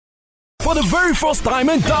For the very first time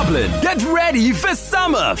in Dublin, get ready for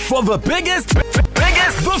summer for the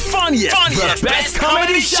the funniest, the best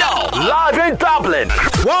comedy show live in Dublin.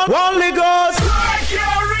 One Lagos.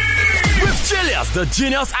 With Julius the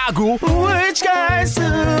Genius Agwu. Which guys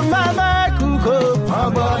Mama Kuko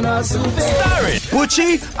Starring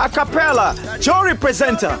Bucci, Acapella, Jory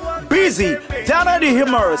Presenter, Busy, Dana the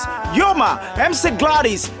Humorous, Yoma, MC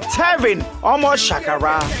Gladys, Tevin, Omo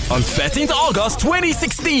Shakara. On 13th August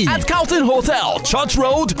 2016 at Carlton Hotel, Church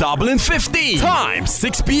Road, Dublin 15. Time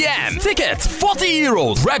 6 p.m. Tickets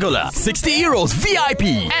 €40 regular, €60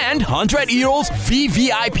 VIP, and €100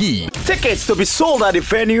 VVIP. Tickets to be sold at the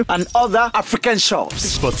venue and other African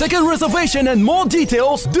shops. For ticket reservation and more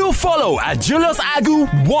details, do follow at Julius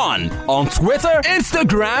Agwu 1 on Twitter,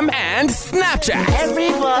 Instagram, and Snapchat.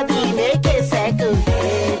 Everybody make a second.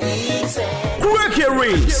 Quick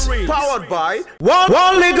Earrings, powered by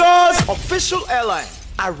One Lagos, official airline,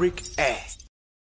 Arik Air.